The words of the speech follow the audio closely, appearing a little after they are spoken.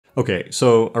Okay,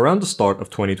 so around the start of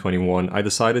 2021, I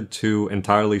decided to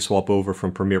entirely swap over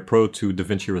from Premiere Pro to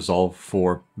DaVinci Resolve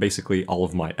for basically all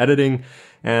of my editing.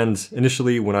 And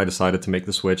initially, when I decided to make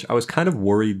the switch, I was kind of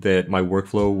worried that my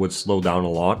workflow would slow down a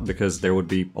lot because there would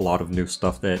be a lot of new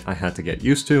stuff that I had to get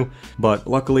used to. But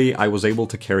luckily, I was able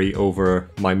to carry over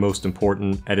my most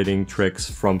important editing tricks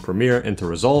from Premiere into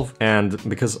Resolve. And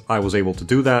because I was able to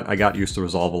do that, I got used to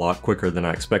Resolve a lot quicker than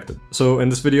I expected. So in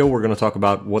this video, we're going to talk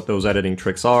about what those editing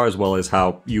tricks are, as well as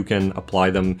how you can apply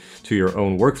them to your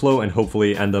own workflow and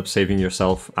hopefully end up saving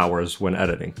yourself hours when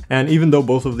editing. And even though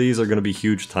both of these are going to be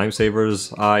huge time savers,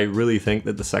 I really think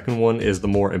that the second one is the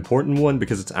more important one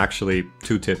because it's actually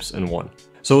two tips in one.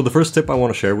 So the first tip I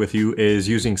want to share with you is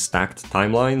using stacked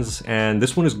timelines, and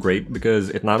this one is great because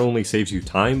it not only saves you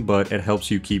time, but it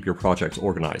helps you keep your projects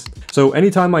organized. So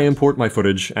anytime I import my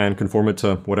footage and conform it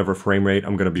to whatever frame rate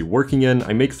I'm going to be working in,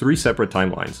 I make 3 separate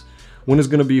timelines. One is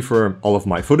going to be for all of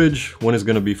my footage, one is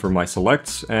going to be for my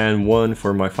selects, and one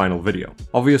for my final video.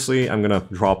 Obviously, I'm going to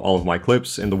drop all of my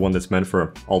clips in the one that's meant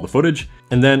for all the footage,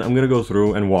 and then I'm going to go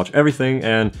through and watch everything,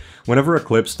 and whenever a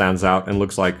clip stands out and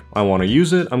looks like I want to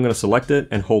use it, I'm going to select it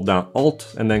and hold down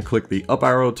Alt, and then click the up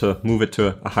arrow to move it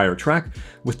to a higher track,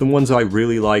 with the ones I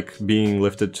really like being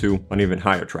lifted to an even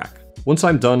higher track. Once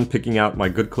I'm done picking out my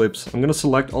good clips, I'm going to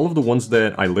select all of the ones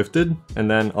that I lifted,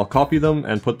 and then I'll copy them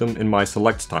and put them in my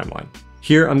selects timeline.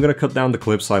 Here, I'm going to cut down the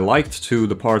clips I liked to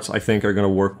the parts I think are going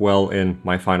to work well in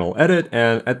my final edit,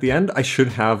 and at the end, I should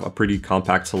have a pretty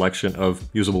compact selection of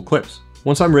usable clips.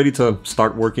 Once I'm ready to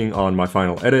start working on my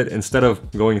final edit, instead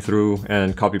of going through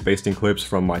and copy-pasting clips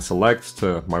from my selects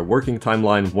to my working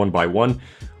timeline one by one,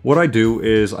 what I do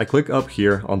is I click up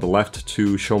here on the left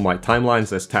to show my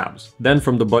timelines as tabs. Then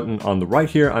from the button on the right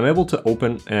here, I'm able to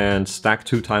open and stack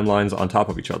 2 timelines on top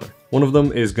of each other. One of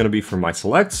them is going to be for my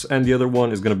selects, and the other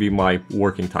one is going to be my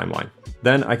working timeline.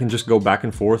 Then I can just go back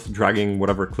and forth, dragging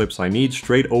whatever clips I need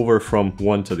straight over from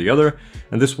one to the other.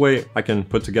 And this way I can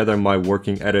put together my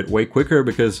working edit way quicker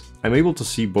because I'm able to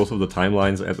see both of the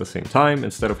timelines at the same time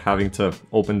instead of having to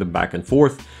open them back and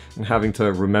forth and having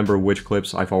to remember which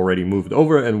clips I've already moved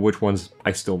over and which ones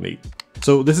I still need.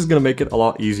 So this is going to make it a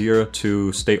lot easier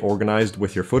to stay organized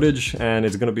with your footage, and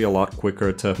it's going to be a lot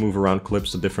quicker to move around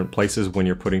clips to different places when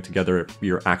you're putting together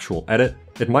your actual edit.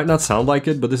 It might not sound like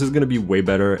it, but this is going to be way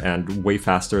better and way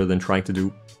faster than trying to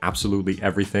do absolutely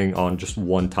everything on just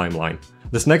one timeline.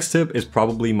 This next tip is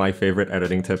probably my favorite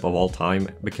editing tip of all time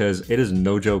because it is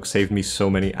no joke saved me so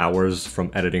many hours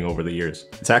from editing over the years.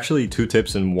 It's actually 2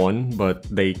 tips in one, but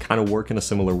they kind of work in a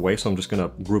similar way, so I'm just gonna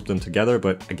group them together,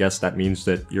 but I guess that means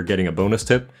that you're getting a bonus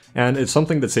tip. And it's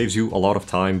something that saves you a lot of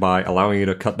time by allowing you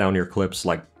to cut down your clips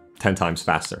like 10 times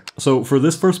faster. So for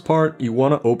this first part, you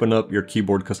want to open up your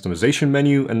keyboard customization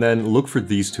menu and then look for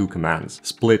these 2 commands,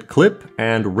 split clip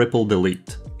and ripple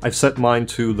delete. I've set mine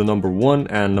to the number 1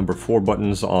 and number 4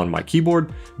 buttons on my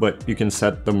keyboard, but you can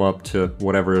set them up to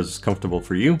whatever is comfortable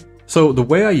for you. So the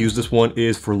way I use this one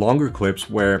is for longer clips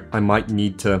where I might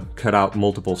need to cut out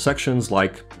multiple sections,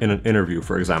 like in an interview,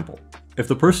 for example. If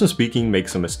the person speaking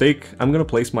makes a mistake, I'm going to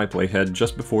place my playhead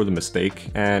just before the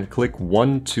mistake and click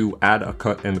 1 to add a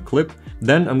cut in the clip.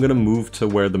 Then I'm going to move to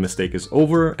where the mistake is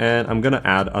over and I'm going to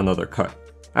add another cut.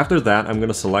 After that, I'm going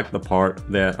to select the part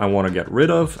that I want to get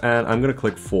rid of and I'm going to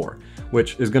click 4,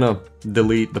 which is going to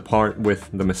delete the part with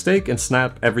the mistake and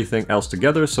snap everything else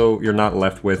together so you're not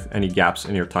left with any gaps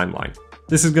in your timeline.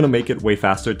 This is going to make it way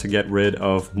faster to get rid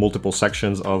of multiple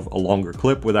sections of a longer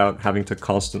clip without having to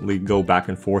constantly go back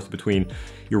and forth between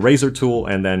your razor tool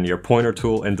and then your pointer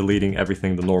tool and deleting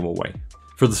everything the normal way.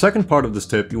 For the second part of this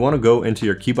tip, you want to go into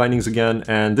your key bindings again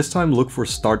and this time look for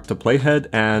start to playhead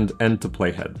and end to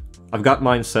playhead. I've got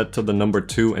mine set to the number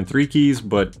 2 and 3 keys,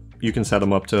 but you can set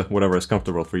them up to whatever is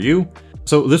comfortable for you.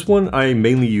 So this one I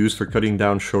mainly use for cutting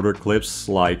down shorter clips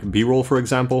like B-roll, for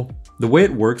example. The way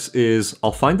it works is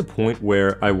I'll find the point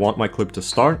where I want my clip to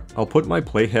start, I'll put my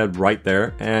playhead right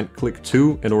there and click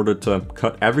 2 in order to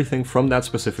cut everything from that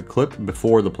specific clip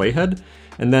before the playhead,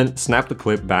 and then snap the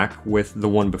clip back with the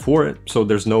one before it so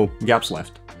there's no gaps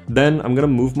left. Then I'm going to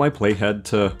move my playhead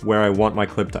to where I want my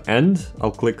clip to end.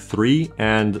 I'll click 3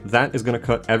 and that is going to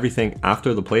cut everything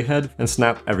after the playhead and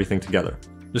snap everything together.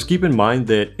 Just keep in mind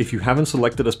that if you haven't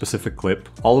selected a specific clip,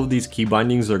 all of these key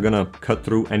bindings are going to cut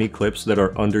through any clips that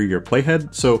are under your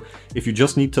playhead. So if you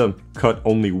just need to cut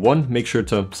only one, make sure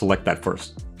to select that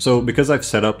first. So because I've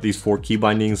set up these 4 key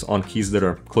bindings on keys that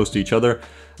are close to each other,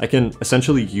 I can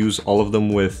essentially use all of them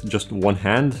with just one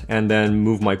hand and then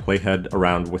move my playhead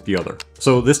around with the other.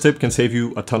 So this tip can save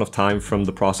you a ton of time from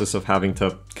the process of having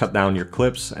to cut down your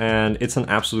clips, and it's an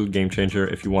absolute game changer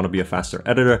if you want to be a faster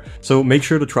editor. So make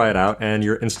sure to try it out and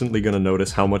you're instantly going to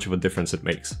notice how much of a difference it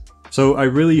makes. So I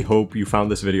really hope you found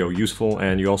this video useful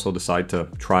and you also decide to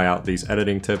try out these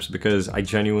editing tips, because I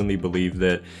genuinely believe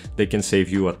that they can save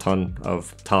you a ton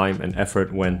of time and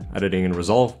effort when editing in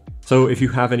Resolve. So if you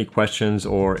have any questions,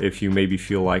 or if you maybe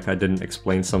feel like I didn't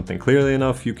explain something clearly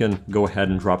enough, you can go ahead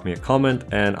and drop me a comment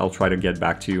and I'll try to get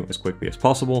back to you as quickly as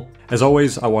possible. As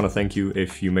always, I want to thank you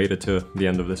if you made it to the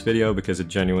end of this video, because it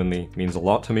genuinely means a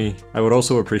lot to me. I would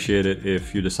also appreciate it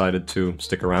if you decided to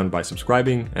stick around by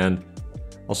subscribing, and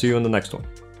I'll see you in the next one.